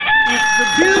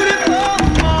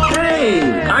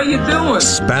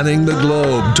spanning the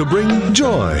globe to bring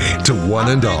joy to one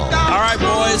and all. All right,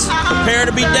 boys, prepare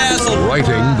to be dazzled.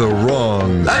 Righting the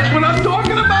wrongs. That's what I'm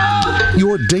talking about!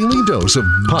 Your daily dose of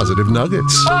positive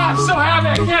nuggets. Oh, I'm so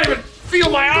happy I can't even feel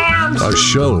my arms! A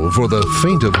show for the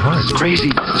faint of heart. It's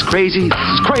crazy, it's crazy,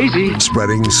 it's crazy.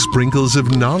 Spreading sprinkles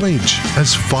of knowledge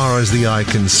as far as the eye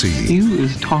can see. You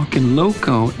is talking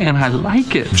loco, and I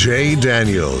like it. Jay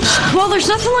Daniels. Well, there's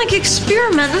nothing like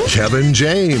experimenting. Kevin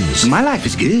James. My life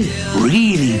is good,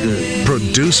 really good.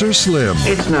 Producer Slim.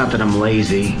 It's not that I'm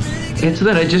lazy. It's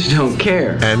that I just don't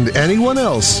care. And anyone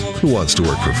else who wants to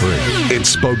work for free.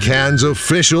 It's Spokane's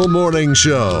official morning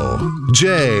show.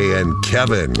 Jay and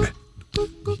Kevin.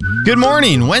 Good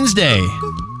morning, Wednesday,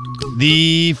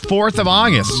 the 4th of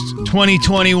August,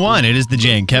 2021. It is the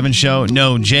Jay and Kevin show.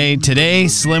 No Jay today.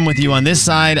 Slim with you on this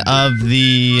side of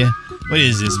the, what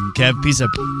is this, Kev? Piece of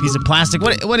plastic?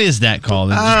 What is that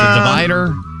called? Is it just a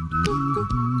divider?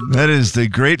 That is the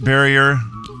Great Barrier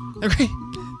Okay.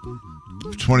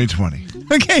 of 2020.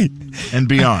 Okay. And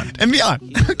beyond. And beyond.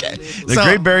 Okay. The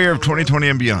Great Barrier of 2020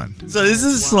 and beyond. So this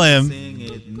is Slim.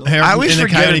 Here I always in the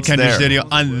forget Coyote it's Country there. Studio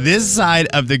on this side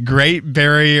of the Great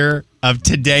Barrier of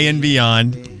today and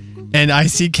beyond. And I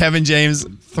see Kevin James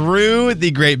through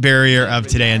the Great Barrier of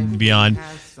today and beyond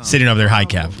sitting over there. Hi,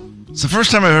 Kev. It's the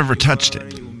first time I've ever touched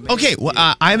it. Okay, well,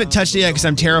 I haven't touched it yet because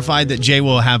I'm terrified that Jay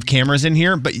will have cameras in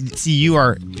here. But see, you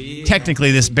are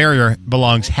technically, this barrier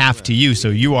belongs half to you, so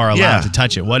you are allowed to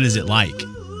touch it. What is it like?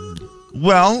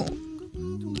 Well,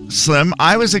 Slim,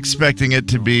 I was expecting it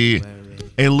to be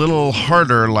a little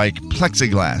harder, like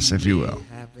plexiglass, if you will.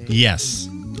 Yes.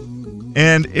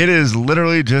 And it is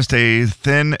literally just a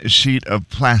thin sheet of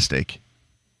plastic.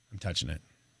 I'm touching it.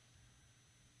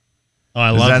 Oh,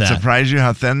 I love that. Does that surprise you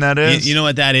how thin that is? You know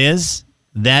what that is?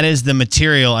 That is the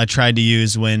material I tried to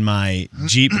use when my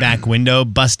Jeep back window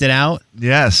busted out.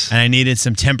 Yes. And I needed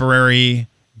some temporary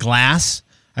glass.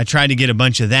 I tried to get a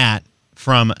bunch of that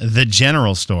from the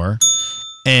general store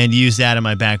and use that in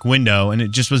my back window, and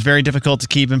it just was very difficult to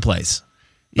keep in place.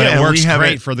 But it works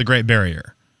great for the Great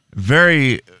Barrier.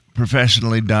 Very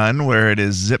professionally done, where it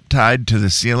is zip tied to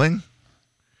the ceiling.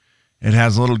 It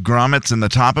has little grommets in the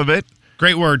top of it.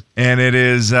 Great word. And it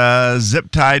is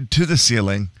zip tied to the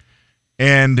ceiling.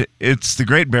 And it's the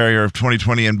Great Barrier of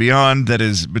 2020 and beyond that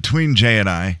is between Jay and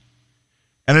I.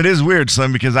 And it is weird,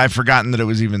 Slim, because I've forgotten that it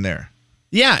was even there.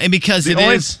 Yeah, and because it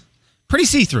is pretty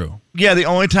see-through. Yeah, the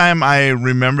only time I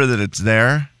remember that it's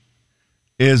there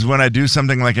is when I do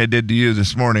something like I did to you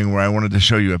this morning where I wanted to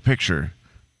show you a picture.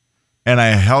 And I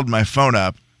held my phone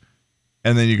up,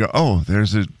 and then you go, oh,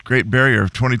 there's a Great Barrier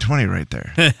of 2020 right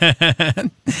there.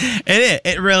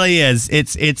 It really is.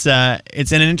 It's an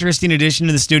interesting addition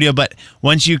to the studio, but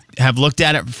once you have looked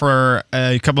at it for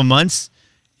a couple months,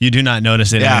 you do not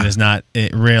notice it, and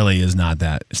it really is not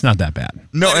that. It's not that bad.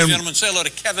 No, Ladies and gentlemen, say hello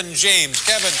to Kevin James.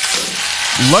 Kevin.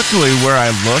 Luckily, where I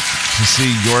look to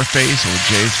see your face or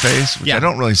Jay's face, which I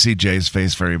don't really see Jay's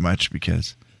face very much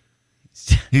because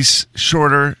he's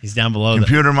shorter. He's down below.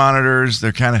 Computer monitors,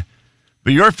 they're kind of...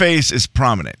 But your face is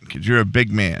prominent because you're a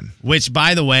big man. Which,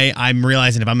 by the way, I'm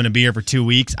realizing if I'm going to be here for 2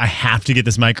 weeks, I have to get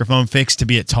this microphone fixed to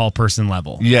be at tall person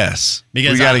level. Yes.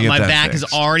 Because my back is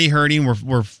already hurting.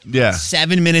 We're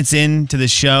 7 minutes into the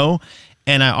show,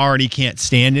 and I already can't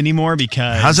stand anymore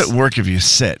because... How's it work if you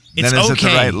sit? It's then is okay. it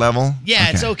the right level?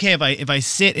 Yeah, it's okay. If I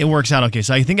sit, it works out okay.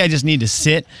 So I think I just need to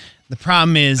sit. The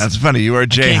problem is... That's funny. You are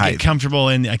Jay height. I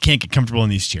can't get comfortable in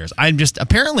these chairs. I'm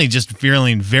apparently just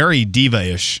feeling very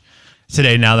diva-ish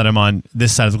today now that I'm on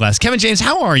this side of the glass. Kevin James,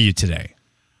 how are you today?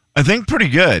 I think pretty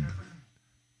good.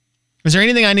 Is there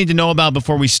anything I need to know about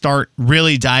before we start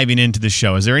really diving into the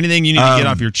show? Is there anything you need to get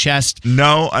off your chest?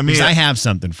 No, I mean... Because I have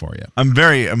something for you. I'm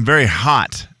very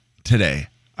hot today.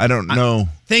 I don't know.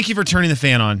 Thank you for turning the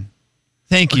fan on.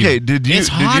 Thank you. Okay, did you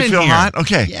feel hot?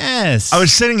 Okay. Yes. I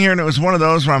was sitting here, and it was one of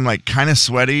those where I'm like kind of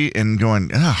sweaty and going,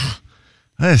 ugh,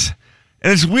 this.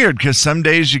 And it's weird because some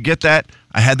days you get that.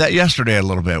 I had that yesterday a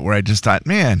little bit where I just thought,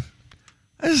 man,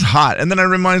 this is hot. And then I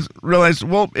realized,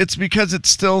 well, it's because it's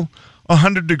still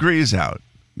 100 degrees out.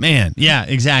 Man, yeah,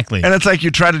 exactly. And it's like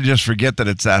you try to just forget that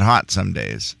it's that hot some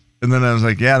days. And then I was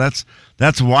like, yeah,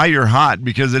 that's why you're hot,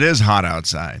 because it is hot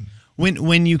outside.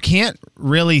 When you can't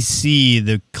really see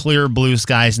the clear blue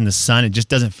skies and the sun, it just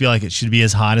doesn't feel like it should be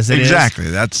as hot as it is.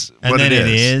 Exactly. That's what it is. And then it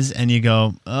is, and you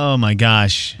go, oh my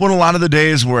gosh. Well, a lot of the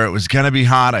days where it was going to be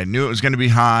hot, I knew it was going to be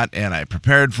hot, and I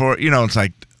prepared for it. You know, it's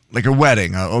like a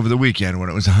wedding over the weekend when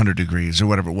it was 100 degrees or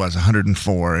whatever it was,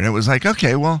 104. And it was like,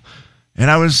 okay, well,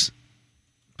 and I was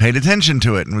paid attention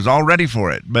to it and was all ready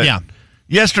for it. But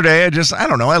yesterday, I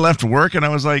don't know, I left work and I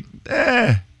was like,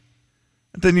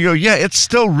 Then you go, yeah, it's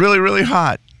still really, really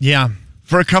hot Yeah.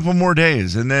 for a couple more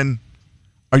days. And then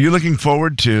are you looking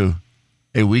forward to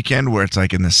a weekend where it's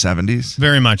like in the 70s?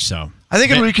 Very much so. I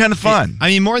think it'll be kind of fun. I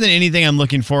mean, more than anything, I'm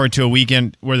looking forward to a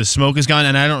weekend where the smoke is gone,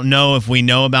 and I don't know if we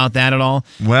know about that at all.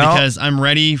 Well, because I'm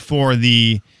ready for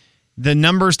the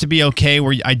numbers to be okay,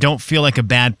 where I don't feel like a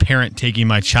bad parent taking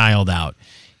my child out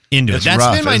into it. It's That's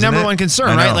rough, been my isn't number it? one concern,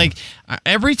 I right? know. Like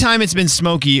every time it's been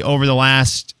smoky over the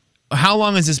last, how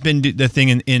long has this been the thing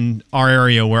in our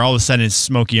area where all of a sudden it's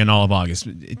smoky in all of August?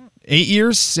 8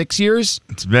 years, 6 years,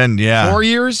 It's been, 4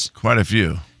 years. quite a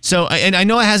few. So, and I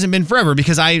know it hasn't been forever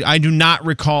because I do not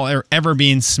recall ever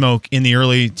being smoke in the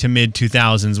early to mid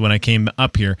 2000s when I came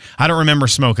up here. I don't remember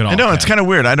smoke at all. I know, it's Kev. kind of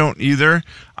weird. I don't either.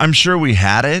 I'm sure we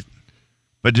had it,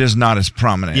 but just not as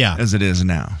prominent as it is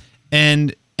now.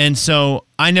 And so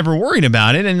I never worried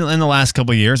about it. And in the last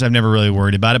couple of years, I've never really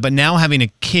worried about it. But now having a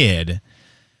kid,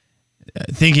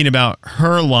 thinking about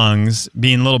her lungs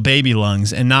being little baby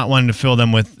lungs and not wanting to fill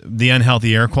them with the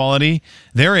unhealthy air quality,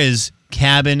 there is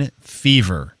cabin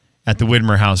fever at the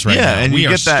Widmer house right now. And we you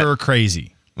are get that, stir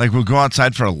crazy. Like we'll go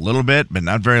outside for a little bit, but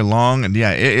not very long. And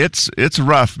yeah, it's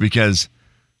rough because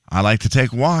I like to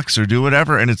take walks or do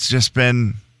whatever. And it's just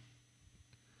been,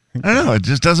 I don't know, it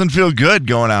just doesn't feel good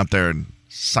going out there and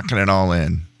sucking it all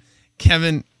in.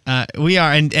 Kevin, we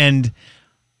are, and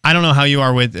I don't know how you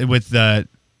are with the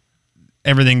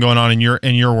everything going on in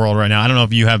your world right now. I don't know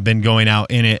if you have been going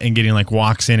out in it and getting like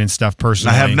walks in and stuff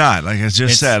personally. I have not. Like I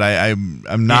just said,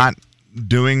 I'm not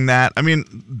doing that. I mean,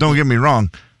 don't get me wrong.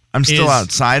 I'm still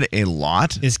outside a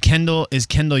lot. Is Kendall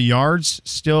Yards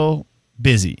still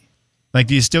busy? Like,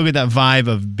 do you still get that vibe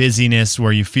of busyness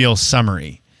where you feel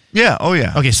summery? Yeah. Oh,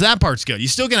 yeah. Okay, so that part's good. You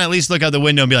still can at least look out the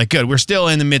window and be like, good, we're still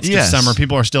in the midst of summer.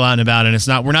 People are still out and about,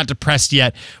 and we're not depressed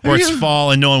yet where it's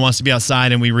fall and no one wants to be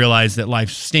outside and we realize that life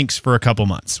stinks for a couple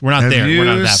months. We're not there. We're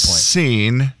not at that point. Have you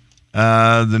seen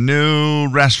the new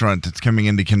restaurant that's coming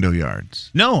into Kendall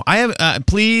Yards? No, I have.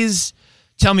 Please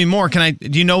tell me more. Do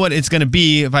you know what it's going to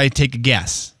be if I take a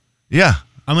guess? Yeah.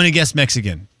 I'm going to guess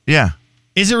Mexican. Yeah.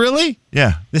 Is it really?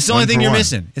 Yeah. This is the only thing you're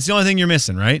missing. It's the only thing you're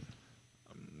missing, right?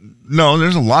 No,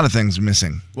 there's a lot of things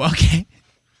missing. Well, okay.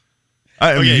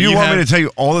 If you want me to tell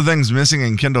you all the things missing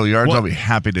in Kendall Yards, I'll be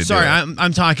happy to do it. Sorry,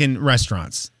 I'm talking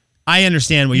restaurants. I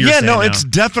understand what you're saying. Yeah, no, now, it's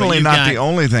definitely not the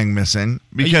only thing missing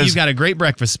because you've got a great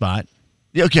breakfast spot.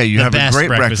 Okay, you have a great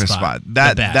breakfast spot.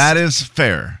 That is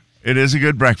fair. It is a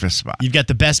good breakfast spot. You've got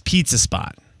the best pizza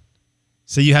spot.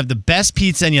 So you have the best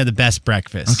pizza and you have the best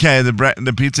breakfast. Okay,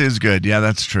 the pizza is good. Yeah,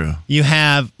 that's true. You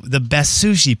have the best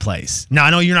sushi place. Now,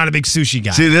 I know you're not a big sushi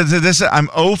guy. See, this I'm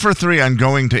 0 for 3 on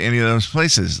going to any of those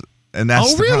places, and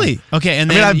that's the really? problem. Okay, and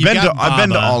then I've been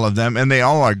to all of them, and they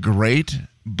all are great,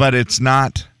 but it's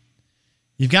not.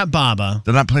 You've got Baba.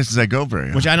 They're not places I go very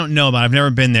often. Which I don't know about. I've never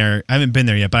been there. I haven't been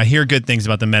there yet, but I hear good things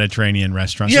about the Mediterranean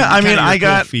restaurant. Yeah, So I mean, I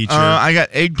got got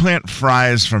eggplant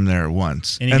fries from there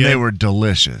once, and they were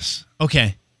delicious.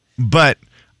 Okay. But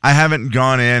I haven't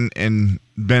gone in and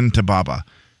been to Baba.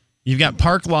 You've got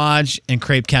Park Lodge and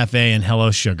Crepe Cafe and Hello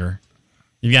Sugar.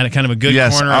 You've got a kind of a good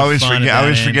corner. I always of fun forget. I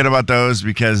always forget about those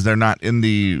because they're not in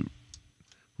the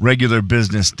regular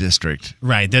business district.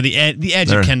 Right, they're the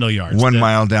edge of Kendall Yards, 1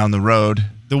 mile down the road,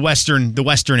 the western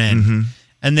end. Mm-hmm.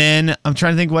 And then I'm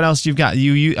trying to think what else you've got.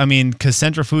 I mean, because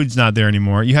Central Food's not there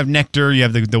anymore. You have Nectar, you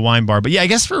have the wine bar. But yeah, I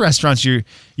guess for restaurants, you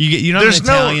don't have an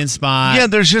Italian spot. Yeah,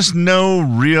 there's just no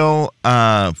real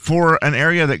for an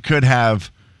area that could have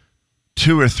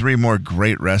 2 or 3 more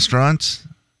great restaurants.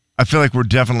 I feel like we're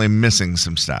definitely missing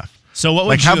some stuff. So what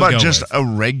would how about go just with? a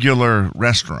regular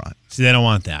restaurant? See, they don't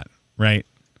want that, right?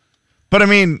 But I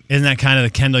mean, isn't that kind of the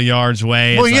Kendall Yards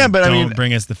way? Well, it's yeah, like, but I don't mean,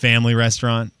 bring us the family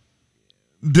restaurant.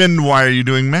 Then why are you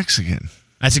doing Mexican?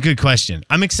 That's a good question.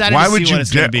 I'm excited to see what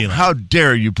it's going to be like. How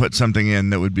dare you put something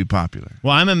in that would be popular?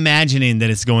 Well, I'm imagining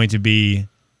that it's going to be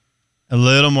a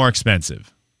little more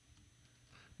expensive.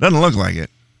 Doesn't look like it.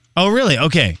 Oh, really?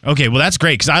 Okay. Well, that's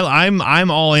great because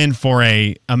I'm all in for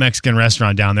a Mexican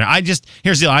restaurant down there.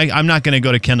 Here's the deal. I'm not going to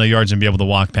go to Kendall Yards and be able to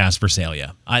walk past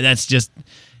Versailles. That's just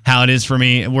how it is for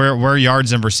me. We're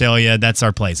Yards and Versailles. That's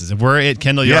our places. If we're at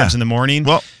Kendall Yards in the morning,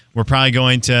 we're probably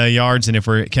going to Yards, and if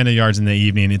we're at Kendall Yards in the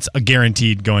evening, it's a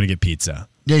guaranteed going to get pizza.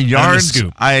 Yeah, Yards.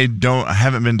 I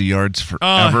haven't been to Yards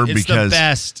forever it's because the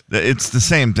best. It's the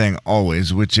same thing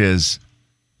always, which is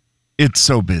it's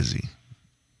so busy.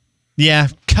 Yeah,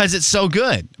 because it's so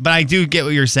good. But I do get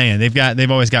what you're saying.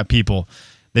 They've always got people.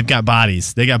 They've got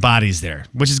bodies. They got bodies there,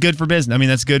 which is good for business. I mean,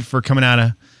 that's good for coming out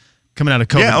of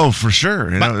COVID. Yeah, for sure.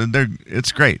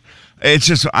 It's great. It's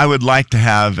just I would like to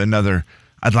have another.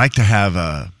 I'd like to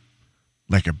have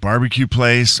like a barbecue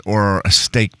place or a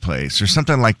steak place or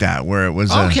something like that, where it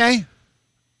was okay.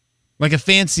 Like a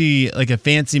fancy meat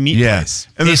place.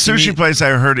 And the Fancy sushi meat. place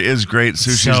I heard is great.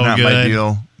 Sushi's So not my good.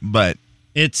 deal, but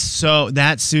that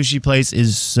sushi place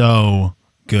is so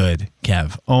good,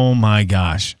 Kev. Oh my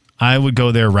gosh. I would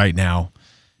go there right now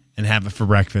and have it for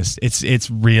breakfast. It's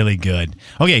really good.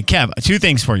 Okay, Kev, two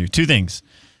things for you. Two things.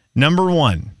 Number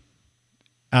one,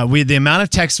 the amount of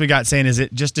text we got saying, is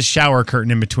it just a shower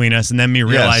curtain in between us? And then me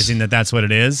realizing that that's what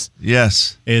it is.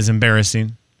 Yes. Is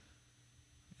embarrassing.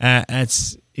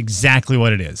 That's exactly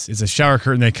what it is. It's a shower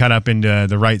curtain they cut up into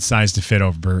the right size to fit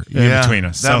over between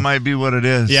us. That might be what it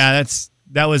is. Yeah,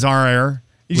 that was our error.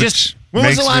 When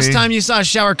was the last time you saw a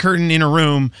shower curtain in a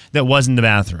room that wasn't the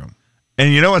bathroom?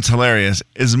 And you know what's hilarious?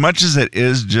 As much as it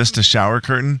is just a shower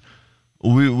curtain,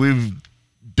 we've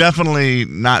definitely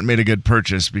not made a good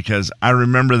purchase, because I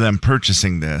remember them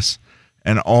purchasing this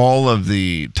and all of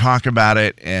the talk about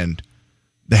it, and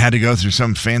they had to go through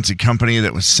some fancy company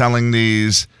that was selling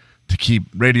these to keep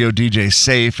radio DJs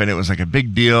safe, and it was like a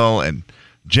big deal, and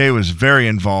Jay was very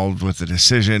involved with the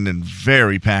decision and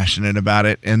very passionate about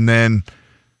it, and then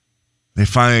they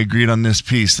finally agreed on this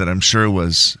piece that I'm sure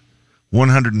was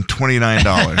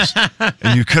 $129,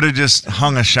 and you could have just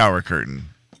hung a shower curtain.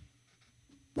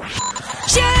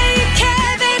 Jay,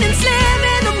 Kevin, and Slim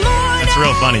in the morning. It's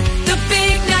real funny. The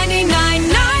big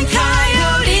 99.9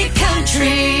 Coyote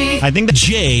Country. I think the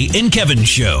Jay and Kevin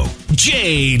Show.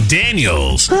 Jay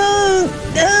Daniels. No.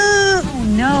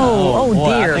 Oh,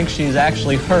 Boy, dear. I think she's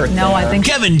actually hurt. No, I think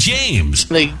Kevin James.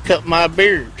 They cut my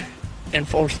beard and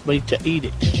forced me to eat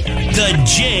it. The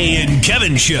Jay and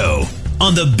Kevin Show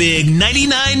on the big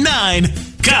 99.9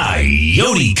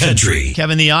 Coyote Country.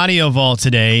 Kevin, the audio vault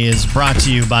today is brought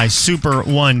to you by Super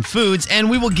One Foods, and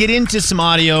we will get into some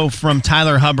audio from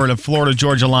Tyler Hubbard of Florida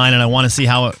Georgia Line, and I want to see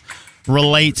how it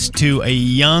relates to a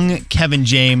young Kevin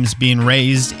James being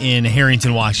raised in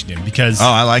Harrington, Washington, because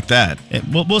I like that.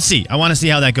 We'll see. I want to see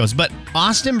how that goes. But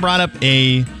Austin brought up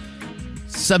a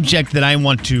subject that I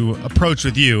want to approach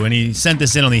with you, and he sent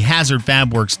this in on the Hazard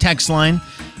Fab Works text line,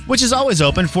 which is always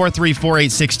open,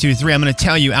 4348623. I'm going to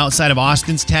tell you, outside of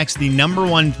Austin's text, the number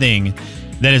one thing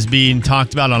that is being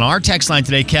talked about on our text line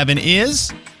today, Kevin,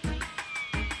 is...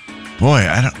 Boy,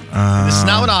 I don't... This is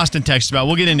not what Austin texted about.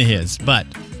 We'll get into his. But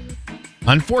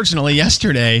unfortunately,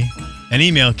 yesterday, an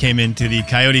email came into the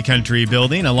Coyote Country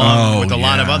building, along with a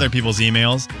lot of other people's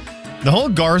emails. The whole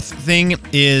Garth thing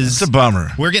is... It's a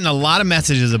bummer. We're getting a lot of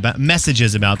messages about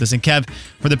this. And Kev,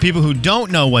 for the people who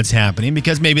don't know what's happening,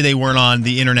 because maybe they weren't on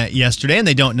the internet yesterday and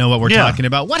they don't know what we're talking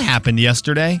about, what happened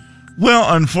yesterday?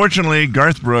 Well, unfortunately,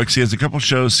 Garth Brooks, he has a couple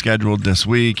shows scheduled this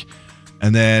week.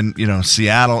 And then,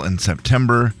 Seattle in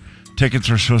September. Tickets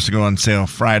were supposed to go on sale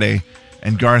Friday.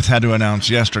 And Garth had to announce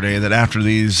yesterday that after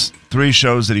these 3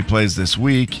 shows that he plays this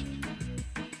week,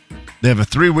 they have a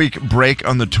 3-week break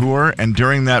on the tour, and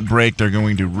during that break, they're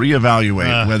going to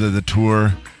reevaluate whether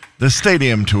the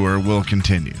stadium tour will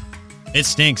continue. It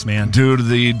stinks, man. Due to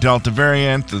the Delta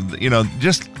variant,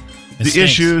 just the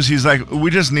issues. He's like, we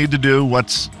just need to do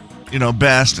what's,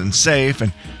 best and safe.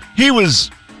 And he was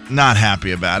not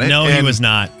happy about it. No, he was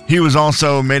not. He was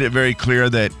also made it very clear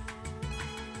that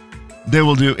they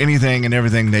will do anything and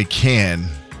everything they can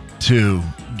to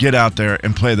get out there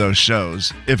and play those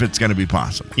shows if it's going to be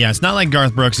possible. Yeah, it's not like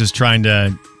Garth Brooks is trying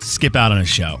to skip out on a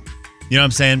show. You know what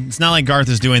I'm saying? It's not like Garth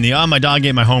is doing the, my dog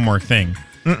ate my homework thing.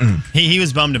 He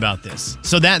was bummed about this.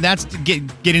 So that's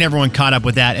getting everyone caught up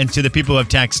with that. And to the people who have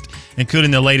texted, including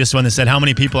the latest one that said how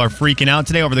many people are freaking out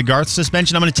today over the Garth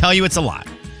suspension, I'm going to tell you it's a lot.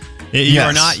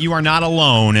 You are not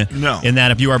alone in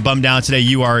that. If you are bummed out today,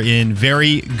 you are in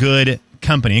very good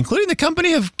company, including the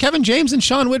company of Kevin James and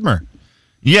Shawn Widmer.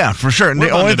 Yeah, for sure. And the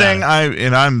only thing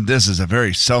this is a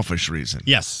very selfish reason.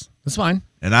 Yes, that's fine.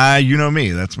 And you know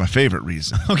me, that's my favorite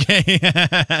reason. Okay.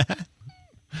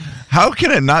 How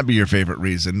can it not be your favorite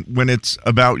reason when it's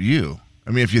about you? I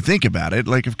mean, if you think about it,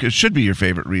 like if it should be your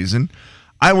favorite reason.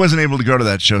 I wasn't able to go to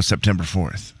that show September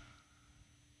 4th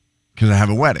because I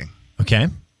have a wedding. Okay.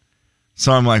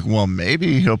 So I'm like, well,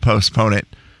 maybe he'll postpone it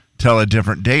till a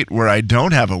different date where I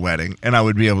don't have a wedding and I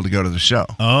would be able to go to the show.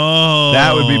 Oh.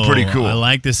 That would be pretty cool. I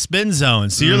like the spin zone.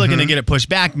 So you're looking to get it pushed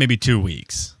back maybe 2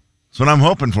 weeks. That's what I'm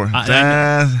hoping for.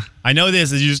 I know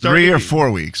this as you start 3 or 4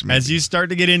 weeks. Maybe. As you start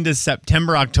to get into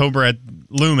September, October at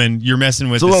Lumen, you're messing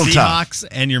with the Seahawks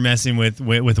and you're messing with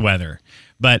weather.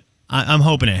 But I'm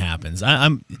hoping it happens.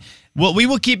 Well, we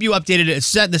will keep you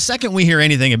updated. The second we hear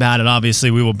anything about it, obviously,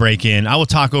 we will break in. I will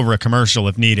talk over a commercial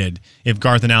if needed. If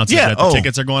Garth announces that the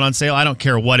tickets are going on sale, I don't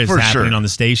care what is happening on the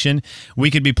station.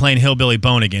 We could be playing Hillbilly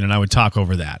Bone again, and I would talk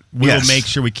over that. We will make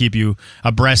sure we keep you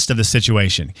abreast of the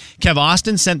situation. Kev,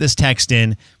 Austin sent this text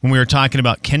in when we were talking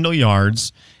about Kendall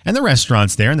Yards and the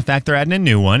restaurants there and the fact they're adding a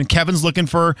new one. Kevin's looking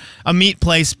for a meat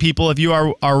place, people. If you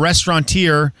are a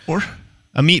restaurateur, or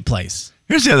a meat place.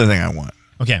 Here's the other thing I want.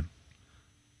 Okay.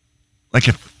 Like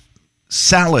a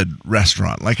salad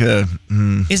restaurant, like a...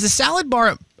 Is the salad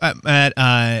bar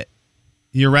at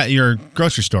your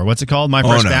grocery store? What's it called? My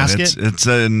First Basket? It's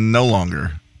no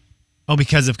longer. Oh,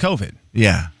 because of COVID?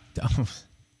 Yeah.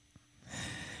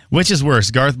 Which is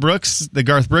worse, the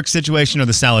Garth Brooks situation or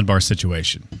the salad bar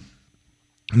situation?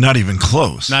 Not even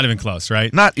close. Not even close,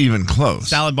 right? Not even close.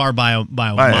 Salad bar by a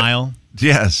mile?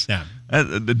 Yes. Yeah.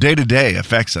 The day-to-day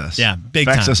affects us. Yeah, big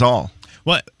affects time. us all.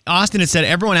 Well, Austin had said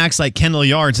everyone acts like Kendall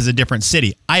Yards is a different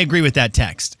city. I agree with that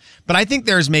text. But I think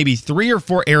there's maybe 3 or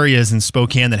 4 areas in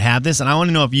Spokane that have this, and I want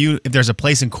to know if there's a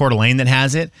place in Coeur d'Alene that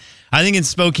has it. I think in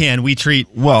Spokane we treat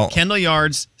Kendall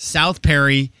Yards, South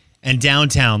Perry, and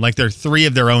downtown like they're 3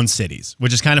 of their own cities,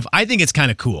 which is I think it's kind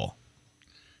of cool.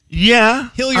 Yeah.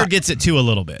 Hilliard gets it too a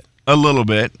little bit. A little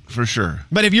bit, for sure.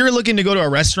 But if you're looking to go to a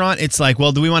restaurant, it's like,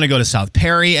 well, do we want to go to South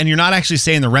Perry? And you're not actually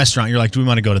saying the restaurant. You're like, do we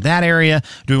want to go to that area?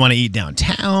 Do we want to eat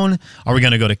downtown? Are we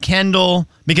going to go to Kendall?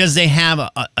 Because they have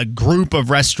a group of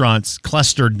restaurants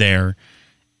clustered there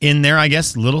in their, I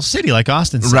guess, little city like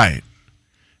Austin said. Right.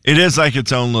 It is like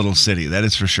its own little city. That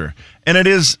is for sure. And it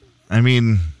is,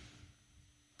 it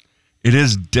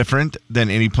is different than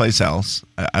any place else.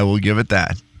 I will give it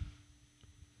that.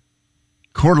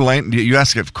 Coeur d'Alene, you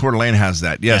ask if Coeur d'Alene has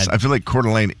that. Yes, I feel like Coeur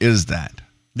d'Alene is that.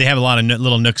 They have a lot of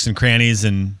little nooks and crannies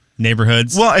and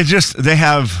neighborhoods. Well, they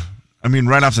have,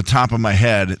 right off the top of my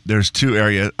head, there's 2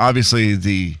 areas. Obviously,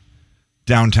 the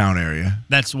downtown area.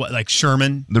 That's what, like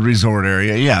Sherman? The resort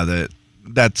area. Yeah,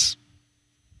 that's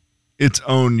its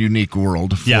own unique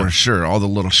world for sure. All the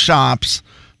little shops,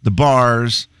 the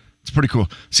bars. It's pretty cool.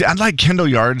 See, I'd like Kendall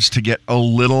Yards to get a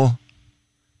little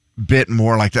bit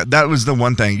more like that. That was the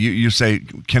one thing you say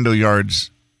Kendall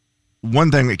Yards. One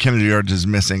thing that Kendall Yards is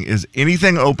missing is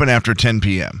anything open after 10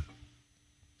 p.m.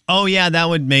 Oh yeah, that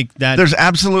would make that. There's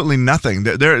absolutely nothing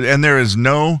there's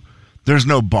no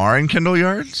bar in Kendall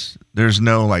Yards. There's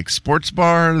no like sports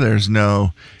bar. There's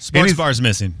no sports bar's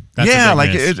missing. That's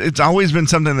it's always been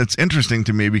something that's interesting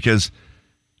to me because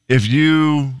if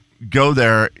you go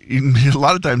there a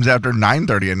lot of times after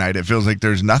 9:30 at night, it feels like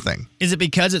there's nothing. Is it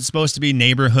because it's supposed to be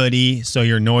neighborhoody, so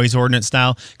your noise ordinance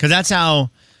style? Because that's how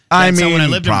when I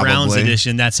lived in Brown's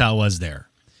Edition, that's how it was there.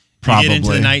 You get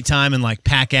into the nighttime and like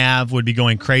Pack Ave would be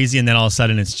going crazy, and then all of a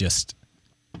sudden it's just.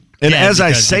 And as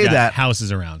I say that,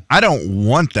 houses around. I don't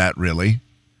want that really.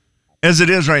 As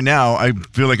it is right now, I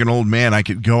feel like an old man. I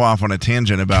could go off on a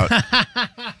tangent about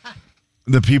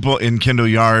the people in Kendall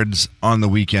Yards on the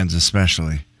weekends,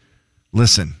 especially.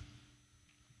 Listen,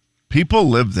 people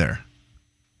live there.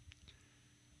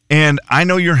 And I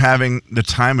know you're having the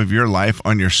time of your life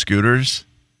on your scooters,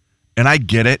 and I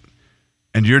get it.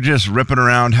 And you're just ripping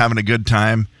around, having a good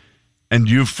time, and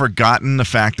you've forgotten the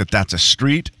fact that that's a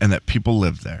street and that people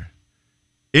live there.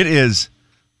 It is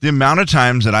the amount of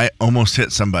times that I almost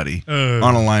hit somebody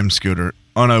on a Lime scooter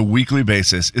on a weekly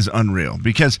basis is unreal.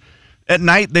 Because at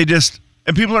night,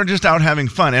 and people are just out having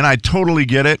fun, and I totally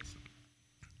get it.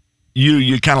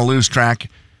 You kind of lose track.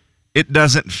 It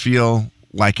doesn't feel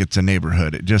like it's a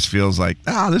neighborhood. It just feels like,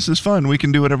 this is fun. We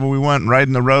can do whatever we want, ride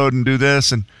in the road and do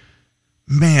this. And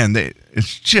man,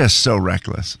 it's just so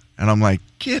reckless. And I'm like,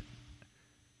 pay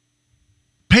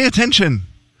attention.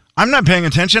 I'm not paying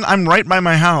attention. I'm right by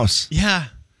my house. Yeah.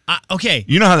 Okay.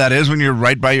 You know how that is when you're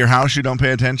right by your house, you don't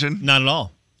pay attention? Not at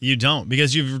all. You don't,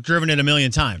 because you've driven it a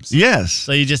million times. Yes.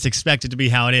 So you just expect it to be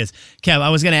how it is. Kev, I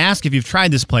was going to ask if you've tried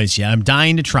this place yet. I'm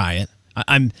dying to try it.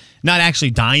 I'm not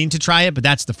actually dying to try it, but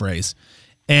that's the phrase.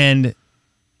 And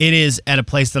it is at a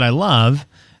place that I love.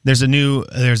 There's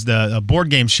a board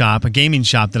game shop, a gaming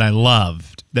shop that I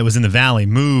loved that was in the Valley,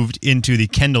 moved into the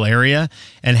Kendall area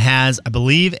and has, I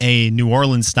believe, a New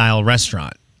Orleans style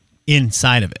restaurant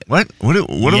inside of it. What are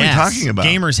we talking about?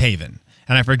 Gamers Haven.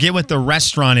 And I forget what the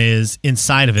restaurant is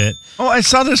inside of it. Oh, I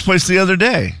saw this place the other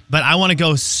day. But I want to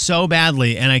go so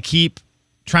badly, and I keep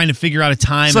trying to figure out a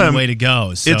time and a way to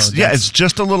go. So it's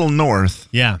just a little north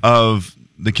of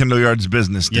the Kendall Yards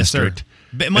Business District.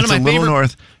 Yes, sir. One of my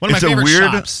favorite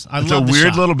shops. I love it's a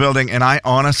weird little building, and I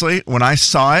honestly, when I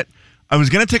saw it, I was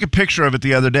going to take a picture of it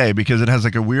the other day because it has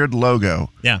like a weird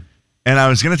logo. Yeah. And I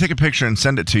was going to take a picture and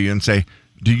send it to you and say,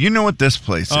 Do you know what this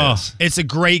place Oh, is? it's a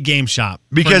great game shop.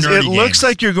 for Because it nerdy looks games.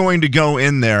 like you're going to go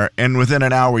in there, and within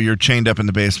an hour, you're chained up in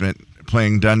the basement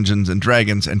playing Dungeons and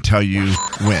Dragons until you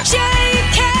win. Jay,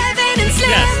 Kevin, and Slim.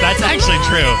 Yes, that's actually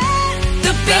true.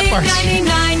 The That big part's-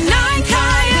 99.9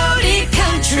 Coyote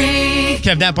Country.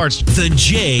 Kev, that part's The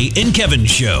Jay and Kevin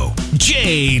Show.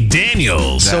 Jay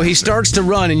Daniels. So he starts to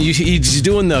run, and he's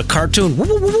doing the cartoon. Woo,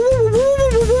 woo, woo, woo, woo, woo,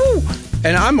 woo, woo.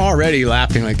 And I'm already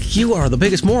laughing like, you are the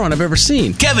biggest moron I've ever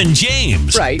seen. Kevin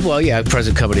James. Right, well, yeah,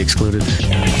 present company excluded.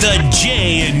 The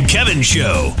Jay and Kevin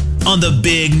Show on the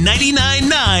Big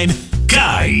 99.9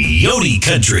 Coyote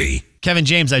Country. Kevin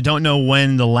James. I don't know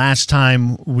when the last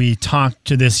time we talked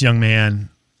to this young man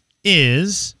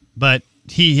is, but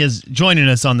he is joining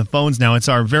us on the phones now. It's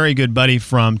our very good buddy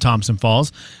from Thompson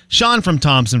Falls, Shawn from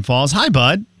Thompson Falls. Hi,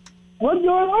 bud. What's going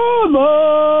on,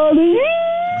 buddy?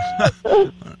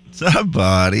 What's up,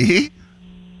 buddy?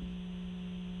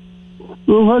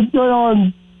 What's going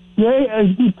on, Jay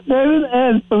and Kevin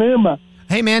and Slim?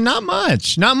 Hey, man, not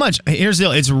much. Not much. Here's the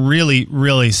deal. It's really,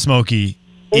 really smoky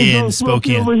It's in so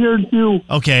smoky Spokane. over here too.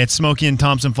 Okay, it's smoky in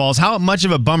Thompson Falls. How much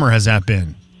of a bummer has that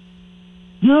been?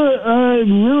 Good,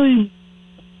 really.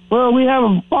 Well, we have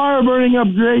a fire burning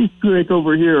up Grace Creek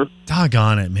over here.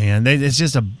 Doggone it, man.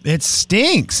 It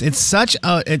stinks. It's such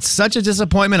a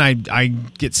disappointment. I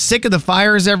get sick of the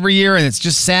fires every year, and it's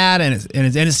just sad, and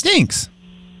it stinks.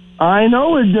 I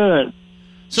know it does.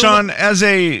 Shawn, as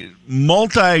a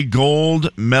multi-gold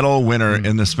medal winner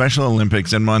in the Special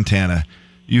Olympics in Montana,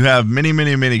 you have many,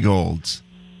 many, many golds.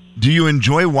 Do you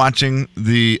enjoy watching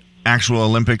the actual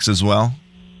Olympics as well?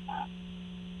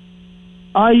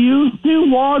 I used to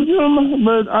watch them,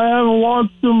 but I haven't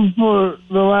watched them for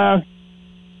the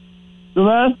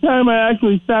last time I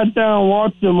actually sat down and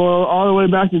watched them all the way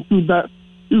back in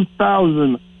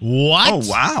 2000. What? Oh,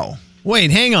 wow. Wait,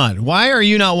 hang on. Why are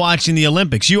you not watching the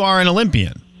Olympics? You are an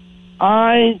Olympian.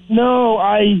 I know.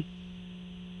 I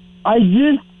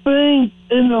just think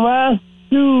in the last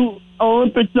two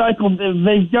Olympic cycles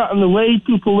they've gotten way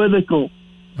too political.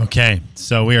 Okay,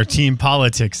 so we are team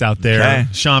politics out there. Okay.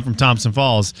 Shawn from Thompson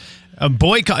Falls. Are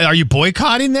you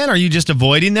boycotting then? Are you just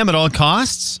avoiding them at all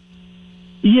costs?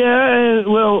 Yeah,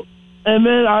 and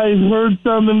then I heard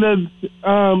something that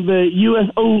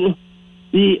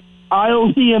the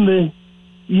IOC and the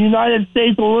United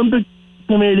States Olympic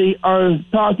Committee are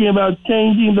talking about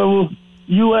changing the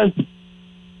U.S.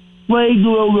 flag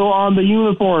logo on the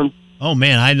uniforms. Oh,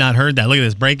 man, I had not heard that. Look at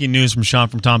this. Breaking news from Shawn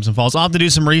from Thompson Falls. I'll have to do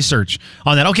some research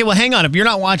on that. Okay, well, hang on. If you're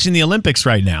not watching the Olympics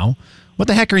right now, what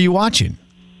the heck are you watching?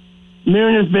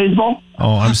 Mariners baseball.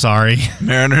 Oh, I'm sorry.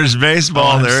 Mariners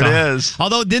baseball, I'm there sorry. it is.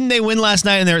 Although, didn't they win last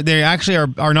night, and they actually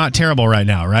are not terrible right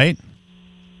now, right?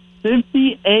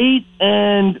 58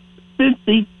 and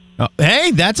 50. Oh, hey,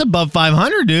 that's above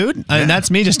 500, dude. I mean, that's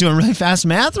me just doing really fast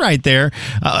math right there.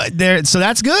 So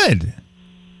that's good.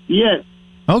 Yes.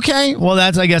 Okay, well,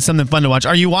 that's, I guess, something fun to watch.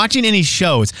 Are you watching any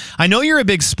shows? I know you're a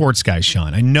big sports guy,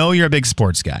 Shawn. I know you're a big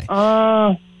sports guy.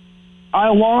 I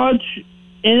watch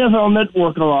NFL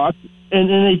Network a lot and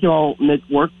NHL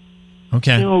Network.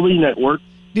 Okay. MLB Network.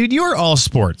 Dude, you're all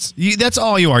sports. That's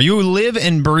all you are. You live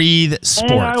and breathe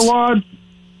sports. And I watch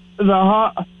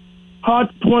the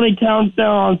Hot 20 Countdown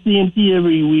on CNT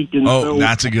every weekend. Oh,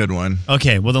 that's a good one.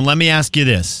 Okay, well, then let me ask you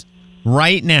this.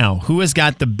 Right now, who has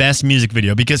got the best music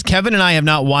video? Because Kevin and I have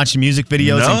not watched music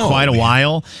videos in quite a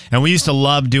while, and we used to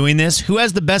love doing this. Who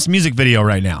has the best music video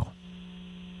right now?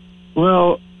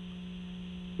 Well,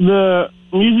 the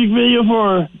music video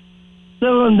for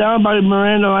Settling Down by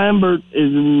Miranda Lambert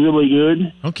is really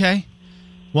good. Okay.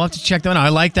 We'll have to check that one out. I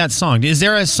like that song. Is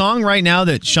there a song right now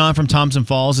that Shawn from Thompson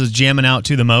Falls is jamming out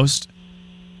to the most?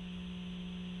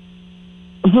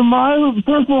 For my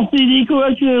personal CD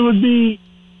collection, it would be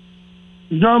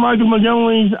John Michael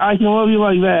Montgomery's I Can Love You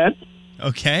Like That.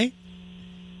 Okay.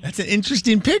 That's an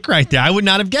interesting pick right there. I would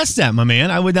not have guessed that, my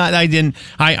man.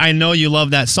 I know you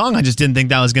love that song. I just didn't think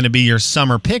that was going to be your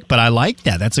summer pick, but I like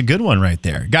that. That's a good one right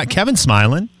there. Got Kevin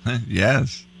smiling.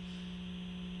 Yes.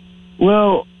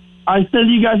 Well, I sent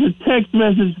you guys a text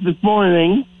message this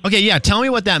morning. Okay, yeah, tell me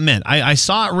what that meant. I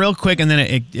saw it real quick, and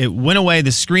then it went away.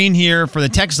 The screen here for the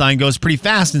text line goes pretty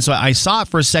fast, and so I saw it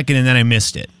for a second, and then I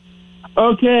missed it.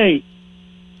 Okay.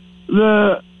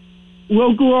 The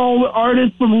local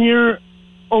artist from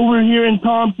over here in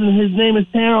Thompson, his name is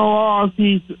Tanner Ross.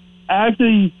 He's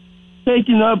actually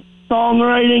taking up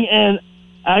songwriting and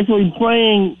actually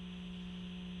playing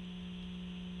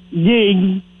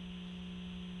gigs.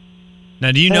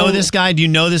 Now, do you know this guy? Do you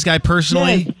know this guy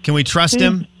personally? Yes. Can we trust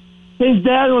him? His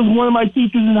dad was one of my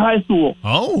teachers in high school.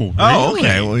 Oh, really? Oh,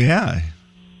 okay. Well, yeah.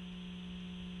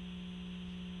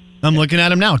 I'm looking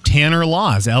at him now. Tanner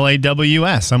Laws,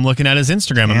 Laws. I'm looking at his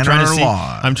Instagram.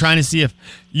 I'm trying to see if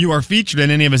you are featured in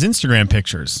any of his Instagram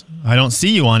pictures. I don't see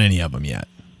you on any of them yet.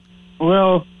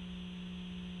 Well,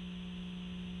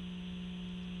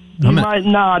 you might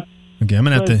not. Okay, I'm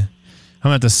gonna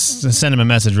have to send him a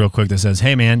message real quick that says,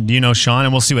 "Hey man, do you know Shawn?"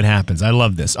 And we'll see what happens. I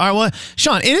love this. All right, well,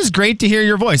 Shawn, it is great to hear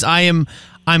your voice. I'm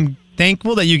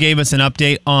thankful that you gave us an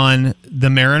update on the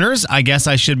Mariners. I guess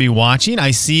I should be watching.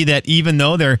 I see that even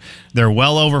though they're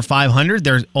well over 500,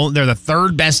 they're the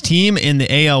third best team in the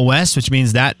AL West, which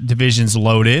means that division's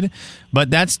loaded.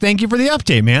 But thank you for the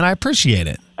update, man. I appreciate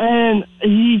it. And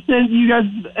he sent you guys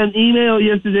an email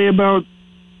yesterday about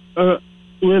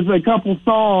with a couple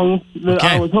songs that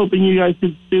I was hoping you guys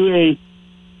could do a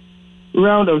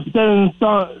round of 7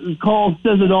 songs called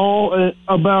 "Says It All"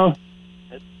 about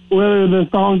whether the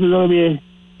songs are going to be a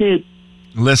hit.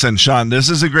 Listen, Shawn, this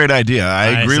is a great idea.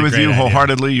 I agree with you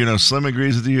wholeheartedly. You know, Slim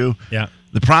agrees with you. Yeah.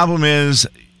 The problem is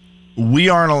we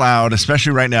aren't allowed,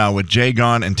 especially right now with Jay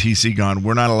gone and TC gone,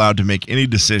 we're not allowed to make any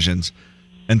decisions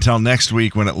until next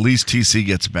week when at least TC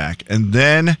gets back. And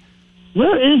then...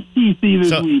 Where is TC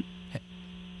this week?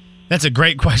 That's a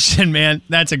great question, man.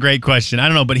 That's a great question. I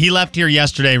don't know, but he left here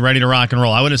yesterday ready to rock and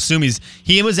roll. I would assume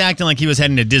he was acting like he was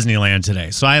heading to Disneyland today,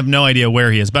 so I have no idea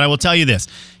where he is. But I will tell you this.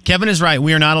 Kevin is right.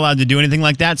 We are not allowed to do anything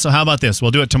like that, so how about this?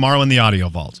 We'll do it tomorrow in the audio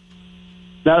vault.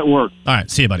 That works. All right,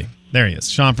 see you, buddy. There he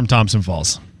is. Shawn from Thompson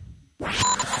Falls.